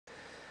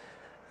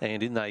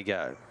And in they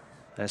go.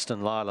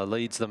 Aston Lila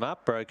leads them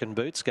up. Broken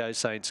Boots, Go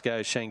Saints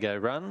Go, Shango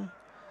Run.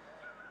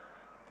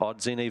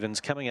 Odds in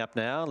evens coming up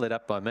now, led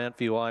up by Mount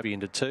View Ivy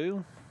into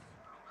 2.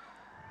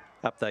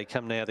 Up they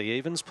come now, the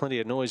evens. Plenty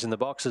of noise in the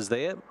boxes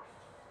there.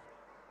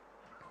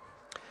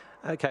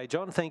 Okay,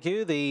 John, thank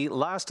you. The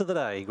last of the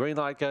day. Green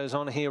light goes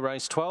on here,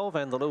 race 12,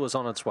 and the lure's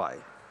on its way.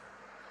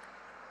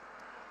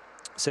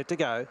 Set to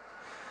go.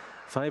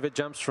 Favourite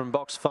jumps from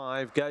box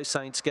 5. Go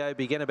Saints Go.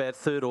 Began about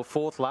 3rd or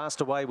 4th.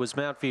 Last away was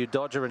Mount View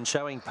Dodger, and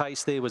showing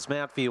pace there was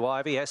Mount View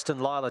Ivy. Aston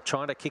Lila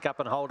trying to kick up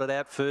and hold it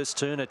out first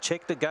turn. A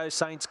check to Go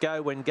Saints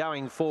Go when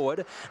going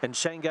forward. And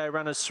Shango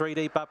Runners 3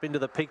 deep up into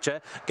the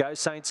picture. Go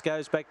Saints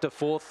goes back to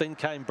 4th. Then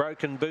came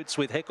Broken Boots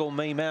with Heckle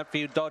Me, Mount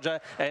View Dodger,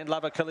 and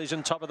Lover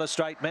Collision top of the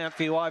straight. Mount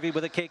View Ivy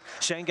with a kick.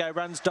 Shango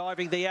Runs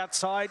diving the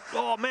outside.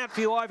 Oh, Mount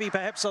View Ivy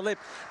perhaps a lip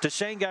to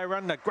Shango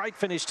Run. A great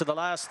finish to the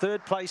last.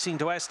 3rd placing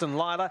to Aston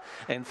Lila.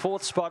 And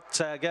 4th spot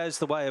goes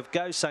the way of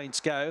Go Saints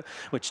Go,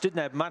 which didn't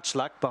have much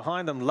luck.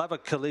 Behind them, Lover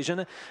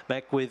Collision,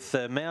 back with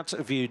Mount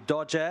View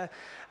Dodger.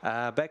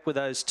 Back with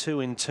those 2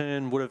 in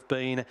turn would have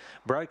been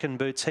Broken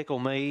Boots, Heckle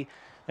Me,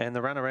 and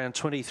the run around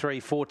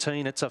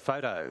 23.14. It's a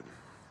photo.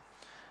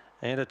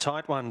 And a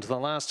tight one to the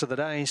last of the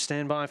day.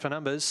 Stand by for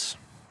numbers.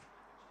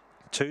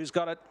 2's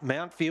got it.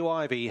 Mount View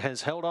Ivy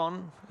has held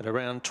on at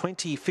around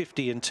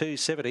 20.50 and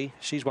 2.70.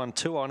 She's won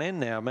 2 on end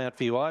now, Mount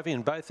View Ivy,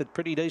 and both at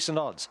pretty decent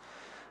odds.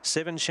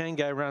 7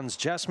 Shango Runs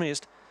just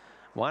missed.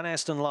 1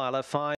 Aston Lila, 5